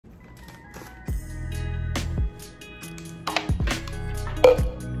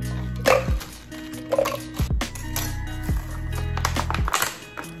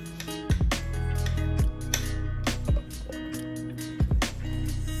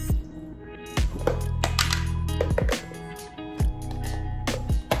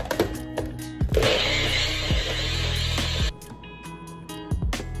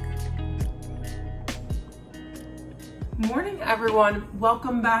everyone,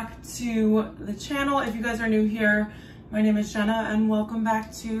 welcome back to the channel. If you guys are new here, my name is Jenna and welcome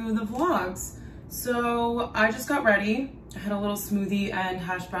back to the vlogs. So I just got ready. I had a little smoothie and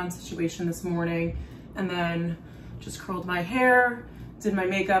hash brown situation this morning and then just curled my hair, did my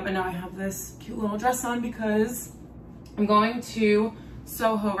makeup, and now I have this cute little dress on because I'm going to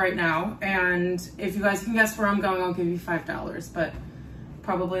SOHO right now. And if you guys can guess where I'm going, I'll give you $5, but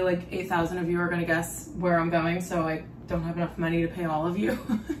probably like 8,000 of you are gonna guess where I'm going, so I don't have enough money to pay all of you.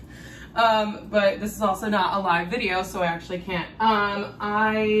 But this is also not a live video, so I actually can't.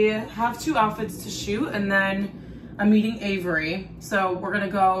 I have 2 outfits to shoot and then I'm meeting Averie. So we're gonna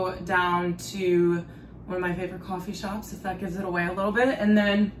go down to one of my favorite coffee shops, if that gives it away a little bit. And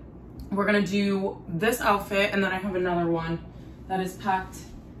then we're gonna do this outfit, and then I have another one that is packed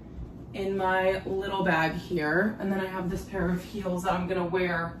in my little bag here. And then I have this pair of heels that I'm gonna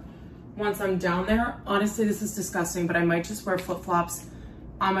wear once I'm down there. Honestly, this is disgusting, but I might just wear flip-flops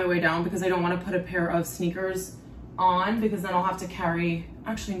on my way down because I don't want to put a pair of sneakers on because then I'll have to carry,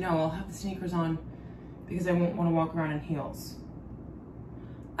 actually no, I'll have the sneakers on because I won't want to walk around in heels.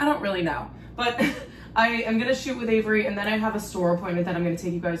 I don't really know, but I am gonna shoot with Averie, and then I have a store appointment that I'm gonna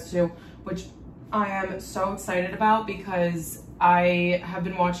take you guys to, which I am so excited about because I have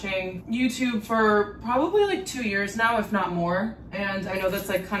been watching YouTube for probably like 2 years now, if not more. And I know that's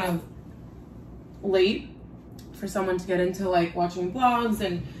like kind of late for someone to get into like watching vlogs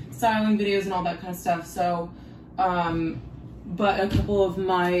and styling videos and all that kind of stuff. So, but a couple of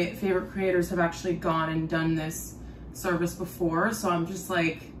my favorite creators have actually gone and done this service before. So I'm just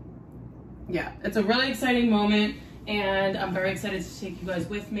like, yeah, it's a really exciting moment and I'm very excited to take you guys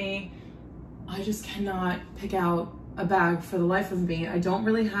with me. I just cannot pick out a bag for the life of me. I don't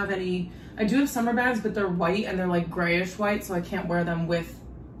really have any. I do have summer bags, but they're white and they're like grayish white, so I can't wear them with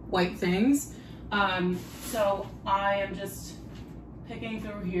white things. So I am just picking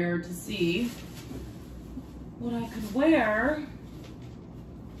through here to see what I could wear.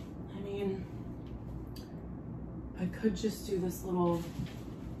 I mean, I could just do this little,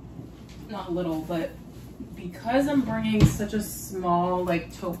 not little, but because I'm bringing such a small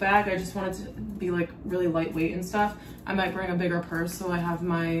like tote bag, I just wanted to be like really lightweight and stuff. I might bring a bigger purse, so I have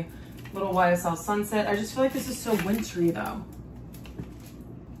my little YSL Sunset. I just feel like this is so wintry though.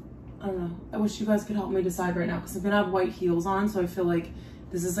 I don't know. I wish you guys could help me decide right now because I'm gonna have white heels on, so I feel like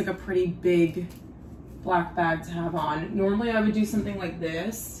this is like a pretty big black bag to have on. Normally I would do something like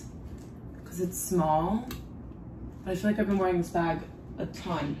this because it's small, but I feel like I've been wearing this bag a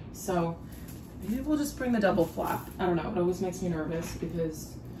ton, so maybe we'll just bring the double flap. I don't know, it always makes me nervous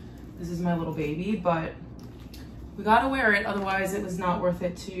because this is my little baby, but we gotta wear it, otherwise it was not worth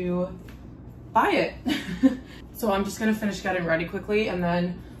it to buy it. So I'm just gonna finish getting ready quickly and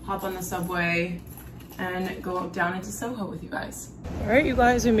then hop on the subway and go down into SOHO with you guys. All right, you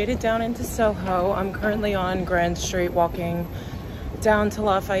guys, we made it down into SOHO. I'm currently on Grand Street walking down to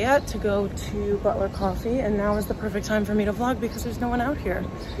Lafayette to go to Butler Coffee, and now is the perfect time for me to vlog because there's no one out here.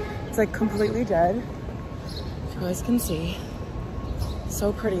 It's like completely dead, if you guys can see.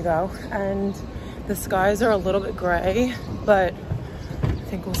 So pretty though, and the skies are a little bit gray, but I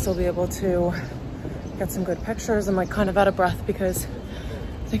think we'll still be able to get some good pictures. I'm like kind of out of breath because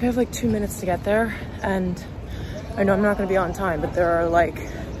I think I have like 2 minutes to get there, and I know I'm not gonna be on time, but there are like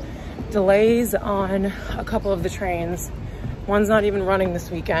delays on a couple of the trains. One's not even running this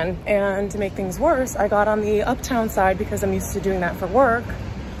weekend. And to make things worse, I got on the uptown side because I'm used to doing that for work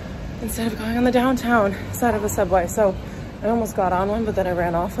instead of going on the downtown side of the subway. So I almost got on one, but then I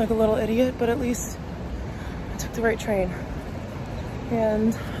ran off like a little idiot, but at least I took the right train.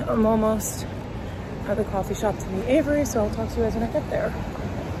 And I'm almost at the coffee shop to meet Averie, so I'll talk to you guys when I get there.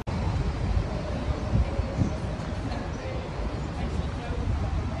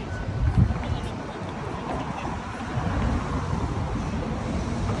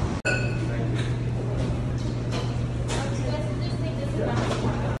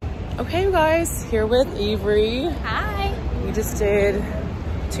 Okay, you guys, here with Averie. Hi. We just did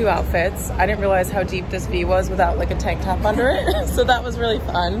 2 outfits. I didn't realize how deep this V was without like a tank top under it, so that was really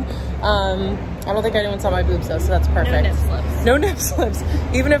fun. I don't think anyone saw my boobs though, so that's perfect. No nip slips. No nip slips.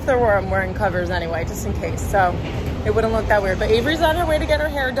 Even if there were, I'm wearing covers anyway, just in case, so it wouldn't look that weird. But Averie's on her way to get her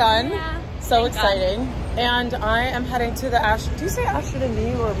hair done. Yeah. So exciting. God. And I am heading to the do you say Ashford and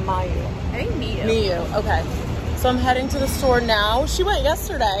Miu or Mayu? I think Miu. Miu, okay. So I'm heading to the store now. She went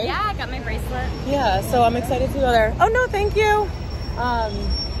yesterday. Yeah, I got my bracelet. Yeah, so I'm excited to go there. Oh no, thank you. Oh,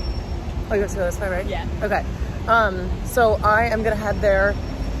 you have to go this way, right? Yeah. Okay. So I am gonna head there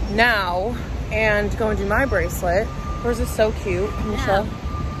now and go and do my bracelet. Hers is so cute. Can you show?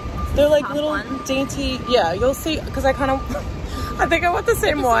 They're like little dainty, yeah, you'll see, because I kind of I think I want the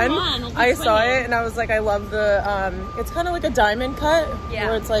same one. I saw twinning. it and I was like, I love the, it's kind of like a diamond cut. Yeah,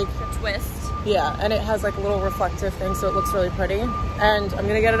 where it's like a twist. Yeah, and it has like a little reflective thing, so it looks really pretty. And I'm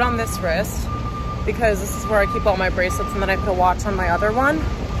gonna get it on this wrist because this is where I keep all my bracelets, and then I put a watch on my other one.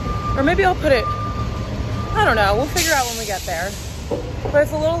 Or maybe I'll put it, I don't know, we'll figure out when we get there. But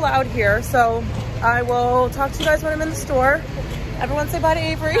it's a little loud here, so I will talk to you guys when I'm in the store. Everyone say bye to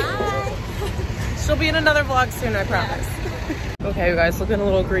Averie. Bye. She'll be in another vlog soon, I promise. Okay, you guys, looking a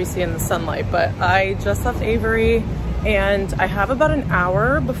little greasy in the sunlight, but I just left Averie and I have about an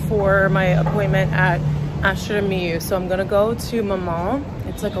hour before my appointment at Ashton and Miu. So I'm gonna go to Maman.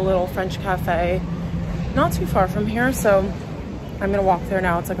 It's like a little French cafe, not too far from here. So I'm gonna walk there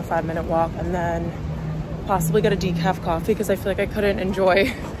now. It's like a 5-minute walk, and then possibly get a decaf coffee because I feel like I couldn't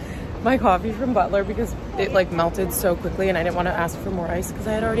enjoy my coffee from Butler because it like melted so quickly, and I didn't want to ask for more ice because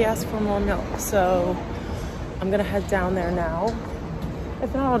I had already asked for more milk. So I'm gonna head down there now.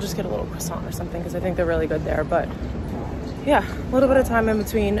 If not, I'll just get a little croissant or something because I think they're really good there. But yeah, a little bit of time in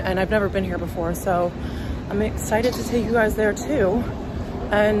between, and I've never been here before, so I'm excited to take you guys there too.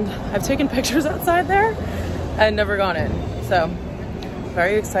 And I've taken pictures outside there and never gone in, so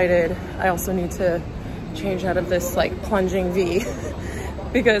very excited. I also need to change out of this like plunging V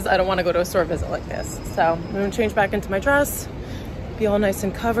because I don't want to go to a store visit like this. So I'm gonna change back into my dress, be all nice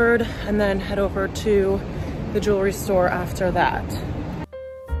and covered, and then head over to the jewelry store after that.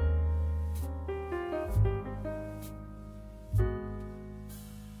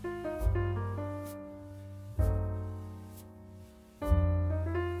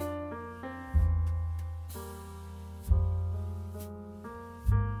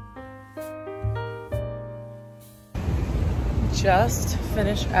 Just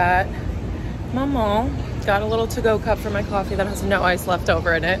finished at Maman. Got a little to-go cup for my coffee that has no ice left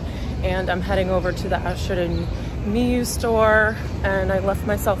over in it. And I'm heading over to the Ashton and Miu store. And I left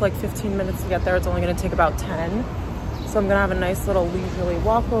myself like 15 minutes to get there. It's only gonna take about 10. So I'm gonna have a nice little leisurely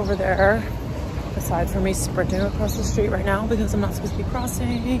walk over there. Aside from me sprinting across the street right now because I'm not supposed to be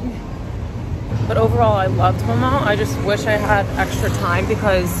crossing. But overall, I loved Maman. I just wish I had extra time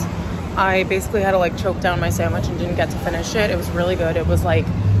because I basically had to like choke down my sandwich and didn't get to finish it. It was really good. It was like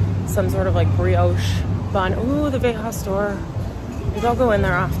some sort of like brioche bun. Ooh, the Veja store. Maybe I'll go in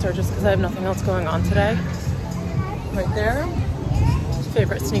there after just because I have nothing else going on today. Right there.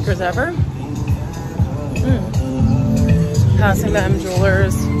 Favorite sneakers ever. Passing the M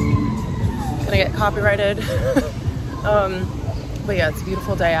Jewelers. Gonna get copyrighted. But yeah, it's a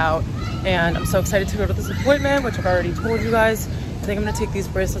beautiful day out. And I'm so excited to go to this appointment, which I've already told you guys. I think I'm gonna take these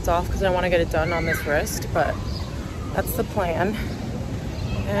bracelets off because I want to get it done on this wrist, but that's the plan.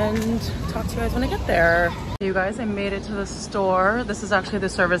 And talk to you guys when I get there. You guys, I made it to the store. This is actually the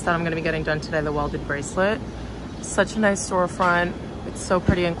service that I'm gonna be getting done today, the welded bracelet. Such a nice storefront. It's so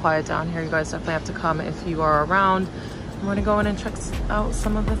pretty and quiet down here. You guys definitely have to come if you are around. I'm gonna go in and check out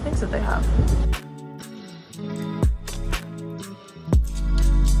some of the things that they have.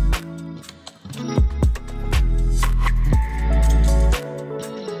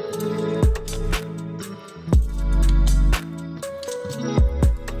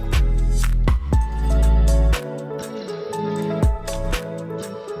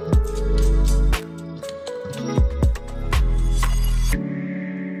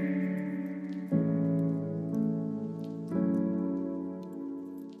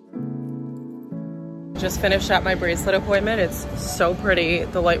 Just finished at my bracelet appointment. It's so pretty.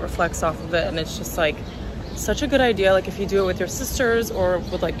 The light reflects off of it, and it's just like such a good idea. Like if you do it with your sisters or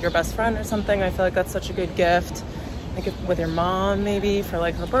with like your best friend or something, I feel like that's such a good gift. Like if, with your mom maybe for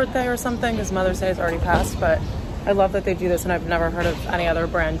like her birthday or something, because Mother's Day has already passed. But I love that they do this, and I've never heard of any other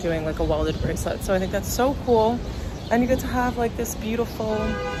brand doing like a welded bracelet. So I think that's so cool, and you get to have like this beautiful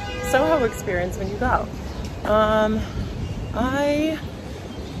SOHO experience when you go. I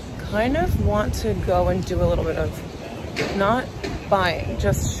kind of want to go and do a little bit of not buying,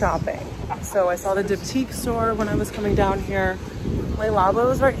 just shopping. So I saw the Diptyque store when I was coming down here. My Labo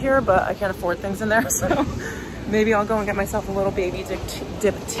is right here, but I can't afford things in there, so maybe I'll go and get myself a little baby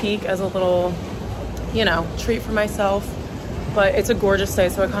Diptyque as a little, you know, treat for myself. But it's a gorgeous day,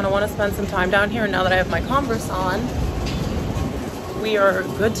 so I kind of want to spend some time down here. And now that I have my Converse on, we are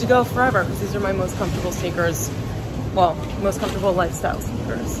good to go forever because these are my most comfortable sneakers. Well, most comfortable lifestyle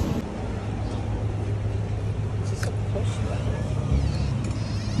sneakers.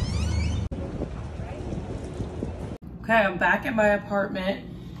 Okay, I'm back at my apartment,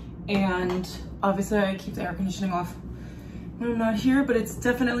 and obviously I keep the air conditioning off when I'm not here, but it's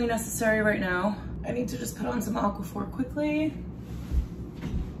definitely necessary right now. I need to just put on some Aquaphor quickly.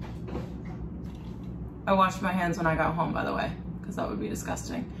 I washed my hands when I got home, by the way, because that would be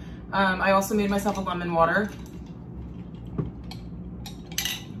disgusting. I also made myself a lemon water.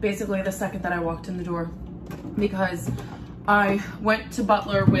 Basically the second that I walked in the door, because I went to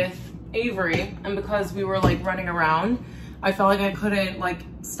Butler with Averie, and because we were like running around, I felt like I couldn't like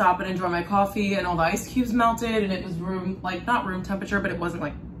stop and enjoy my coffee, and all the ice cubes melted, and it was not room temperature, but it wasn't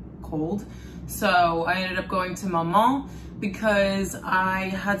like cold. So I ended up going to Maman because I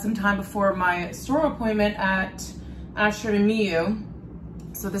had some time before my store appointment at Asher and Miu.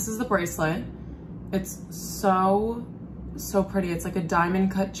 So this is the bracelet. It's so pretty. It's like a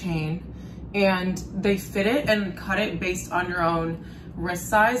diamond cut chain, and they fit it and cut it based on your own wrist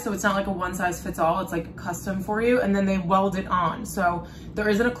size. So it's not like a one size fits all. It's like custom for you, and then they weld it on. So there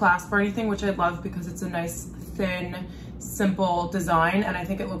isn't a clasp or anything, which I love because it's a nice, thin, simple design, and I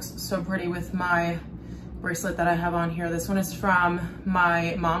think it looks so pretty with my bracelet that I have on here. This one is from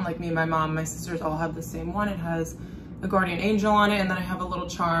my mom, like me and my mom. My sisters all have the same one. It has a guardian angel on it, and then I have a little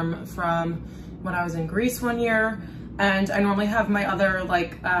charm from when I was in Greece one year. And I normally have my other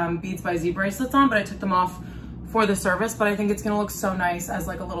like Beads by Z bracelets on, but I took them off for the service. But I think it's gonna look so nice as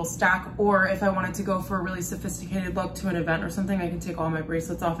like a little stack, or if I wanted to go for a really sophisticated look to an event or something, I can take all my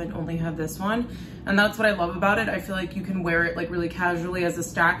bracelets off and only have this one. And that's what I love about it. I feel like you can wear it like really casually as a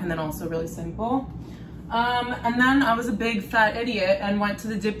stack, and then also really simple. And then I was a big fat idiot and went to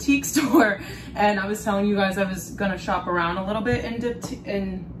the Diptyque store, and I was telling you guys I was gonna shop around a little bit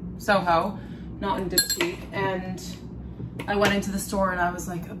in Soho, not in Diptyque, and I went into the store and I was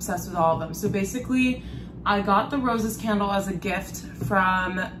like obsessed with all of them. So basically I got the roses candle as a gift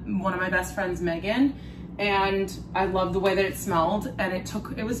from one of my best friends, Megan, and I love the way that it smelled. And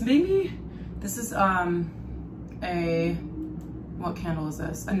it was maybe, this is what candle is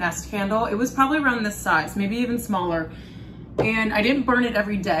this? A Nest candle. It was probably around this size, maybe even smaller. And I didn't burn it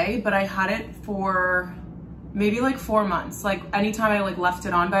every day, but I had it for maybe like 4 months. Like anytime I like left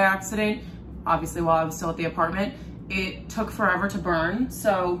it on by accident, obviously while I was still at the apartment, it took forever to burn.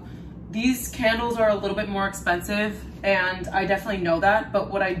 So these candles are a little bit more expensive, and I definitely know that.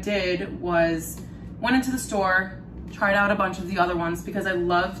 But what I did was went into the store, tried out a bunch of the other ones because I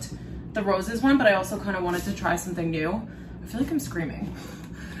loved the roses one, but I also kind of wanted to try something new. I feel like I'm screaming,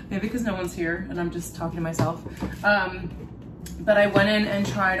 maybe because no one's here and I'm just talking to myself. But I went in and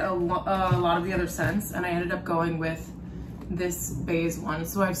tried a lot of the other scents, and I ended up going with this beige one.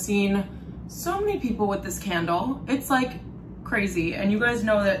 So I've seen so many people with this candle. It's like crazy. And you guys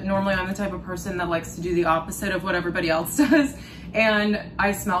know that normally I'm the type of person that likes to do the opposite of what everybody else does. And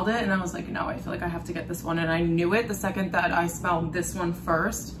I smelled it and I was like, no, I feel like I have to get this one. And I knew it the second that I smelled this one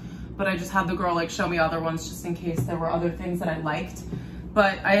first, but I just had the girl like show me other ones just in case there were other things that I liked.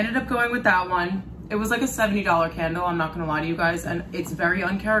 But I ended up going with that one. It was like a $70 candle, I'm not gonna lie to you guys. And it's very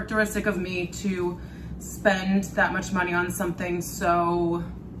uncharacteristic of me to spend that much money on something so,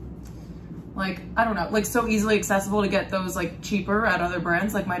 like, I don't know, like so easily accessible to get those like cheaper at other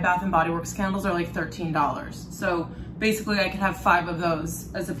brands. Like my Bath and Body Works candles are like $13. So basically I could have 5 of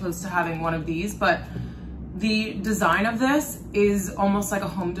those as opposed to having one of these. But the design of this is almost like a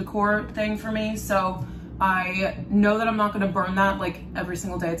home decor thing for me. So I know that I'm not gonna burn that like every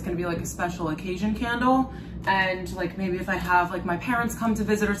single day. It's gonna be like a special occasion candle. And like maybe if I have like my parents come to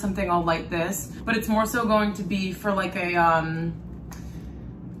visit or something, I'll light this. But it's more so going to be for like a,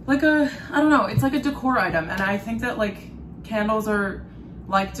 I don't know, it's like a decor item. And I think that like candles are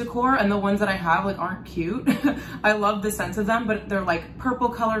like decor, and the ones that I have like aren't cute. I love the scent of them, but they're like purple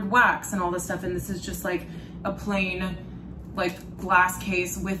colored wax and all this stuff. And this is just like a plain like glass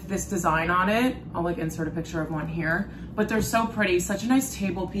case with this design on it. I'll like insert a picture of one here, but they're so pretty. Such a nice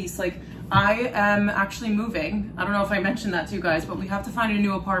table piece. Like I am actually moving. I don't know if I mentioned that to you guys, but we have to find a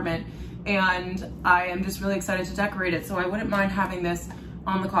new apartment, and I am just really excited to decorate it. So I wouldn't mind having this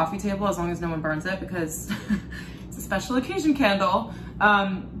on the coffee table as long as no one burns it, because it's a special occasion candle.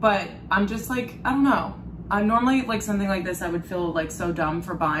 But I'm just like, I don't know. I'm normally like something like this, I would feel like so dumb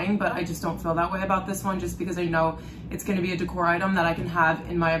for buying, but I just don't feel that way about this one, just because I know it's gonna be a decor item that I can have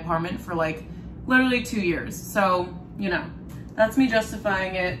in my apartment for like literally 2 years. So, you know, that's me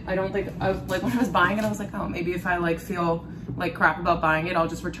justifying it. I don't think, like when I was buying it, I was like, oh, maybe if I like feel like crap about buying it, I'll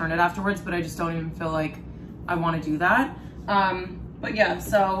just return it afterwards, but I just don't even feel like I wanna do that. But yeah,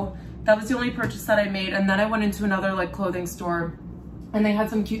 so that was the only purchase that I made. And then I went into another like clothing store, and they had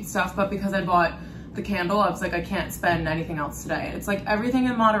some cute stuff, but because I bought the candle, I was like, I can't spend anything else today. It's like everything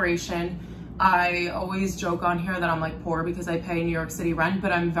in moderation. I always joke on here that I'm like poor because I pay New York City rent,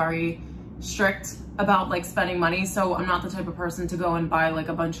 but I'm very strict about like spending money. So I'm not the type of person to go and buy like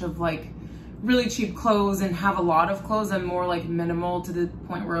a bunch of like really cheap clothes and have a lot of clothes. I'm more like minimal, to the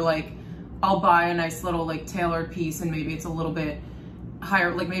point where like I'll buy a nice little like tailored piece and maybe it's a little bit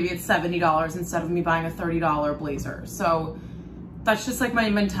higher, like maybe it's $70 instead of me buying a $30 blazer. So that's just like my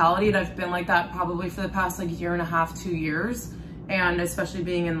mentality, and I've been like that probably for the past like year and a half, 2 years. And especially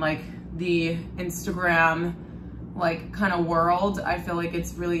being in like the Instagram like kind of world, I feel like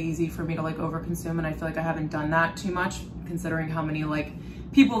it's really easy for me to like overconsume, and I feel like I haven't done that too much considering how many like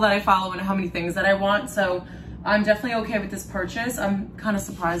people that I follow and how many things that I want. So I'm definitely okay with this purchase. I'm kind of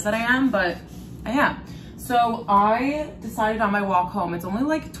surprised that I am, but I am. So I decided on my walk home, it's only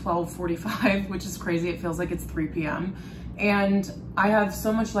like 12:45, which is crazy. It feels like it's 3 p.m. And I have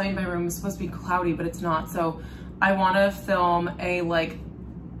so much light in my room. It's supposed to be cloudy, but it's not. So I want to film a like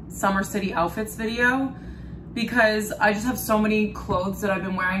summer city outfits video because I just have so many clothes that I've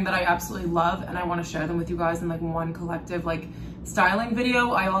been wearing that I absolutely love, and I want to share them with you guys in like one collective like styling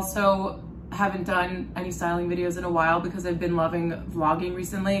video. I also haven't done any styling videos in a while because I've been loving vlogging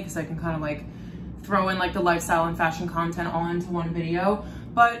recently, because I can kind of like throw in like the lifestyle and fashion content all into one video.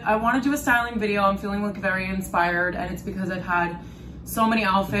 But I want to do a styling video. I'm feeling like very inspired, and it's because I've had so many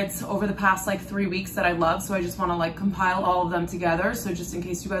outfits over the past like 3 weeks that I love. So I just want to like compile all of them together. So just in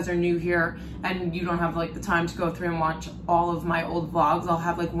case you guys are new here and you don't have like the time to go through and watch all of my old vlogs, I'll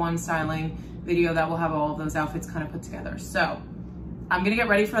have like one styling video that will have all of those outfits kind of put together. So I'm gonna get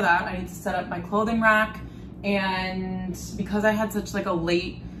ready for that. I need to set up my clothing rack, and because I had such like a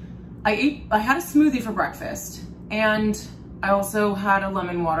late, I had a smoothie for breakfast, and I also had a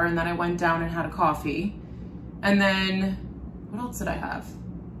lemon water, and then I went down and had a coffee. And then, what else did I have?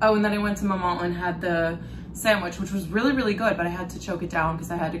 Oh, and then I went to Maman and had the sandwich, which was really, really good, but I had to choke it down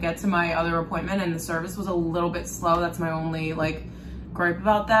because I had to get to my other appointment, and the service was a little bit slow. That's my only like gripe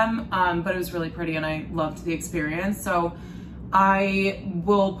about them. But it was really pretty, and I loved the experience. So I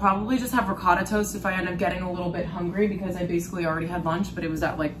will probably just have ricotta toast if I end up getting a little bit hungry, because I basically already had lunch, but it was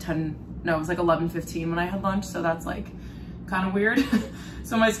at like it was like 11:15 when I had lunch. So that's like kind of weird.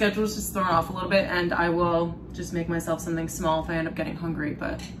 So my schedule is just thrown off a little bit, and I will just make myself something small if I end up getting hungry.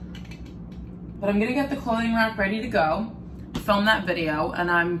 But I'm gonna get the clothing rack ready to go, film that video, and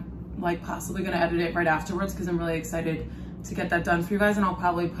I'm like possibly gonna edit it right afterwards because I'm really excited to get that done for you guys. And I'll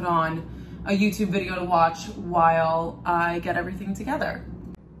probably put on a YouTube video to watch while I get everything together.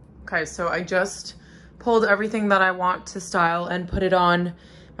 Okay, so I just pulled everything that I want to style and put it on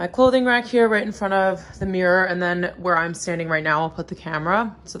my clothing rack here right in front of the mirror, and then where I'm standing right now, I'll put the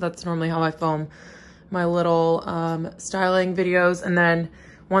camera. So that's normally how I film my little styling videos. And then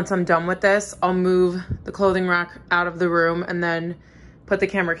once I'm done with this, I'll move the clothing rack out of the room and then put the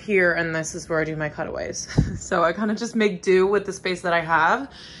camera here, and this is where I do my cutaways. So I kind of just make do with the space that I have.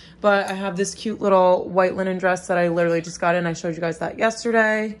 But I have this cute little white linen dress that I literally just got in. I showed you guys that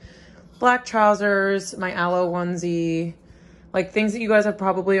yesterday. Black trousers, my aloe onesie, like things that you guys have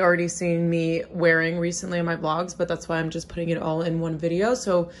probably already seen me wearing recently in my vlogs, but that's why I'm just putting it all in one video.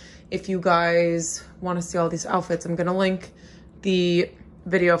 So if you guys want to see all these outfits, I'm going to link the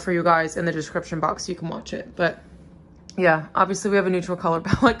video for you guys in the description box so you can watch it. But yeah, obviously we have a neutral color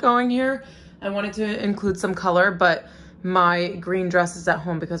palette going here. I wanted to include some color, but my green dress is at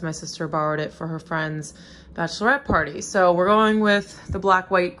home because my sister borrowed it for her friend's bachelorette party. So we're going with the black,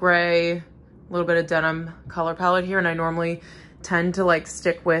 white, gray, a little bit of denim color palette here. And I normally tend to like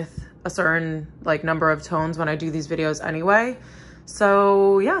stick with a certain like number of tones when I do these videos anyway.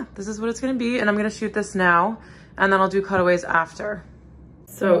 So yeah, this is what it's gonna be. And I'm gonna shoot this now, and then I'll do cutaways after.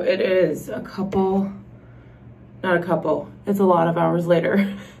 So it is it's a lot of hours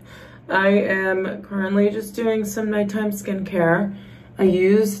later. I am currently just doing some nighttime skincare. I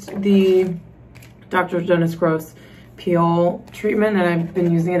used the Dr. Dennis Gross peel treatment, and I've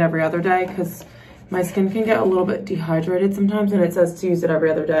been using it every other day because my skin can get a little bit dehydrated sometimes, and it says to use it every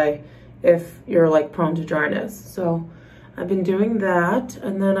other day if you're like prone to dryness. So I've been doing that,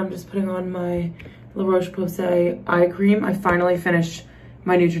 and then I'm just putting on my La Roche-Posay eye cream. I finally finished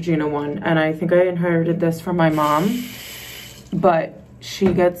my Neutrogena one, and I think I inherited this from my mom, but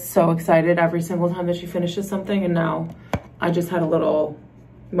she gets so excited every single time that she finishes something, and now I just had a little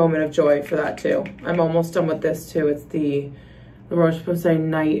moment of joy for that too. I'm almost done with this too. It's the La Roche-Posay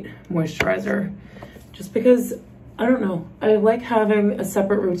Night Moisturizer. Just because, I don't know, I like having a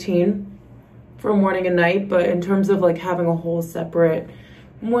separate routine for morning and night, but in terms of like having a whole separate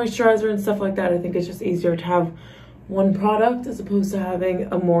moisturizer and stuff like that, I think it's just easier to have one product as opposed to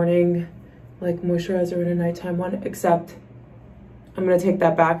having a morning like moisturizer and a nighttime one, except I'm gonna take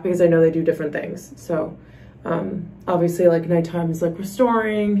that back because I know they do different things. So obviously like nighttime is like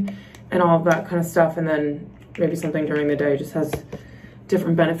restoring and all of that kind of stuff, and then maybe something during the day just has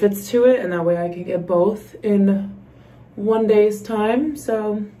different benefits to it, and that way I can get both in one day's time.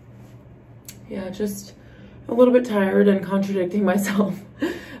 So yeah, just a little bit tired and contradicting myself.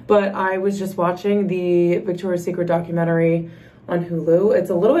 But I was just watching the Victoria's Secret documentary on Hulu. It's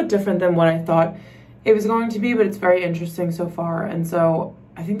a little bit different than what I thought it was going to be, but it's very interesting so far. And so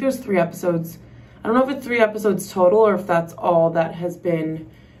I think there's 3 episodes. I don't know if it's 3 episodes total or if that's all that has been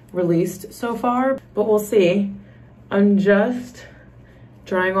released so far, but we'll see. I'm just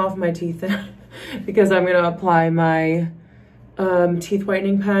drying off my teeth because I'm gonna apply my teeth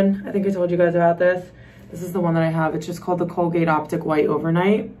whitening pen. I think I told you guys about this. This is the one that I have. It's just called the Colgate Optic White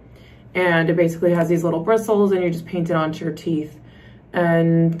Overnight. And it basically has these little bristles and you just paint it onto your teeth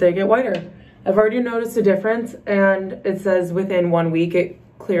and they get whiter. I've already noticed a difference, and it says within 1 week it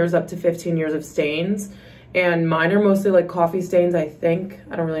clears up to 15 years of stains. And mine are mostly like coffee stains, I think.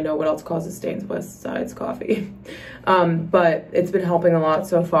 I don't really know what else causes stains besides coffee. But it's been helping a lot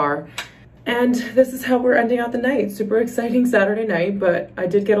so far. And this is how we're ending out the night. Super exciting Saturday night, but I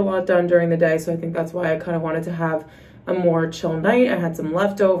did get a lot done during the day, so I think that's why I kind of wanted to have a more chill night. I had some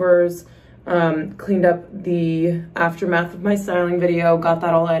leftovers, cleaned up the aftermath of my styling video, got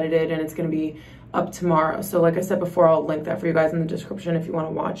that all edited, and it's gonna be up tomorrow. So like I said before, I'll link that for you guys in the description if you wanna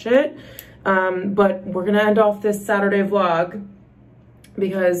watch it. But we're gonna end off this Saturday vlog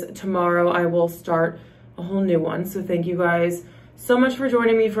because tomorrow I will start a whole new one. So thank you guys so much for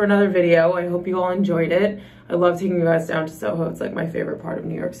joining me for another video. I hope you all enjoyed it. I love taking you guys down to SOHO. It's like my favorite part of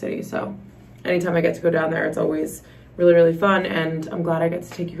New York City. So anytime I get to go down there, it's always really, really fun. And I'm glad I get to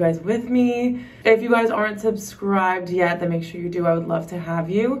take you guys with me. If you guys aren't subscribed yet, then make sure you do. I would love to have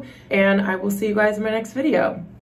you. And I will see you guys in my next video.